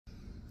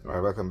All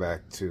right, welcome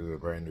back to a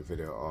brand new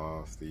video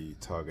of the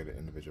Targeted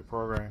Individual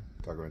Program,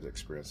 Targeted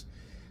Experience.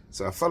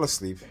 So I fell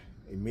asleep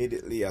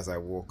immediately as I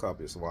woke up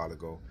just a while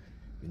ago.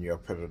 The New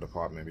York Predators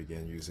Department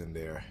began using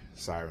their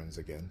sirens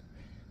again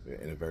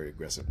in a very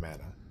aggressive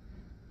manner.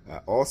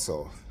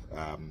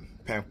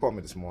 Pam called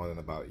me this morning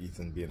about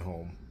Ethan being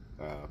home.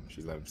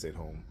 She let him stay at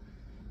home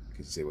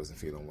because she wasn't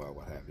feeling well,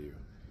 what have you.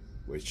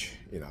 Which,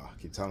 you know, I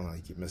keep telling her,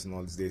 you keep missing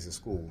all these days of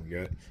school.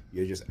 You're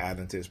just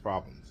adding to his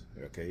problems,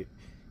 okay?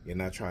 You're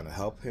not trying to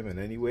help him in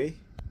any way.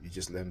 You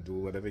just let him do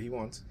whatever he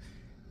wants.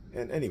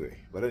 And anyway,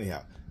 but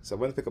anyhow, so I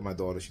went to pick up my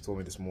daughter. She told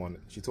me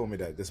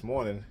that this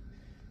morning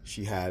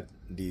she had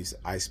these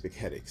ice pick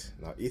headaches.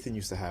 Now, Ethan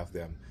used to have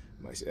them.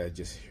 I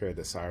just heard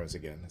the sirens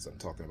again as I'm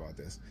talking about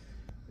this.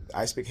 The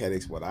ice pick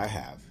headaches, what I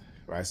have,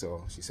 right?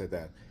 So she said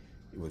that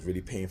it was really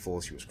painful.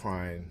 She was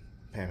crying.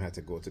 Pam had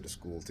to go to the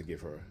school to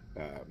give her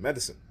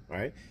medicine,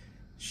 right?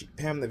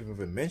 Pam never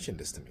even mentioned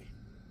this to me.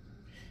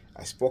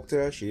 I spoke to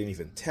her. She didn't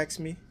even text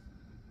me.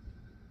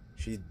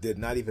 She did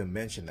not even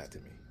mention that to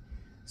me.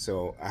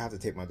 So I have to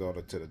take my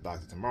daughter to the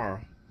doctor tomorrow.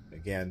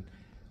 Again,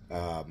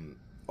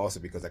 also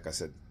because, like I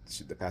said,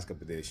 the past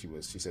couple of days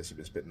she said she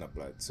was spitting up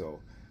blood. So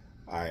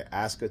I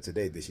asked her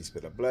today, did she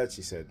spit up blood?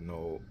 She said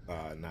no,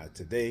 not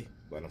today,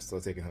 but I'm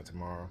still taking her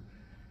tomorrow.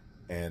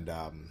 And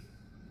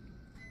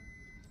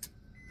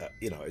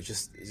you know, it's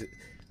just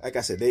like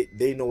I said,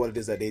 they know what it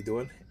is that they're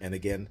doing. And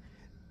again,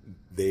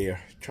 they're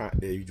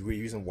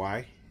using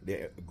why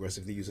they're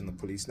aggressively using the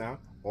police now.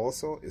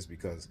 Also, is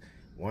because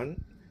one,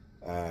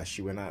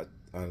 she went out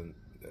on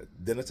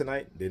dinner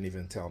tonight, didn't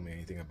even tell me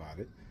anything about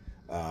it.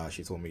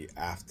 She told me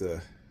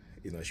after,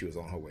 you know, she was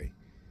on her way.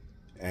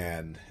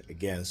 And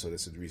again, so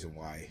this is the reason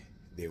why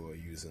they were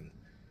using,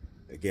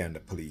 again, the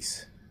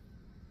police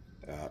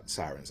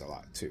sirens a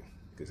lot too.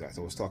 Because I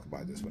always talk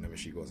about this, whenever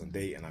she goes on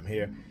date and I'm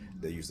here,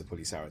 they use the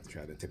police siren to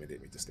try to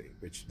intimidate me to stay,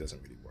 which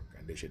doesn't really work,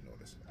 and they should know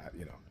this,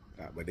 you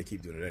know, but they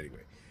keep doing it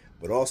anyway.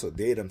 But also,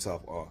 they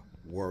themselves are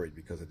worried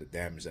because of the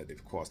damage that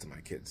they've caused to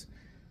my kids,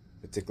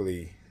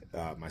 particularly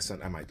my son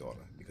and my daughter,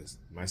 because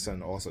my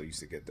son also used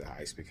to get the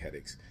ice pick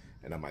headaches,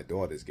 and now my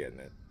daughter is getting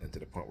it, and to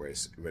the point where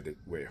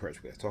it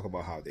hurts. We talk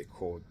about how they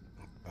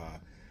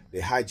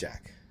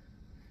hijack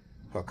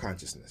her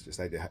consciousness, just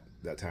like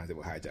that time they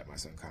would hijack my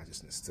son's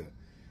consciousness to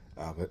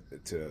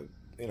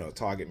you know,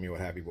 target me or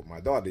what have you. But my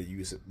daughter,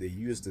 they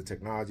use the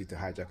technology to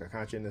hijack her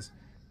consciousness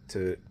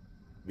to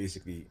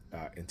basically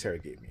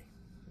interrogate me.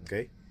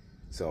 Okay,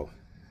 so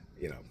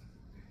you know,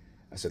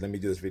 I said, let me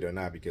do this video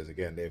now because,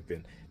 again, they've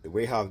been, the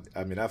way how,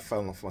 I mean, I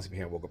fell off once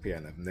here and woke up here,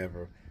 and I've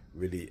never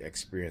really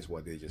experienced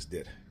what they just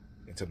did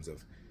in terms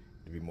of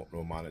the remote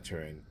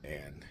monitoring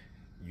and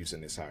using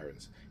the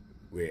sirens.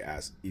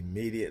 Whereas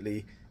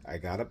immediately I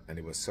got up, and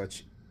it was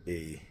such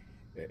a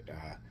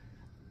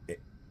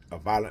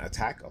violent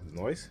attack of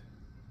the noise,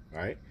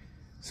 right?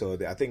 So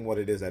I think what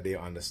it is that they're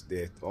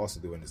also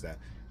doing is that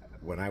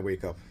when I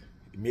wake up,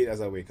 immediately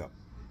as I wake up,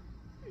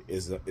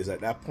 is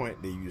at that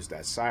point they use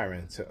that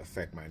siren to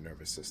affect my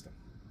nervous system.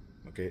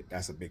 Okay,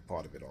 that's a big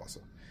part of it also.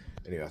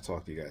 Anyway, I'll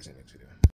talk to you guys in the next video.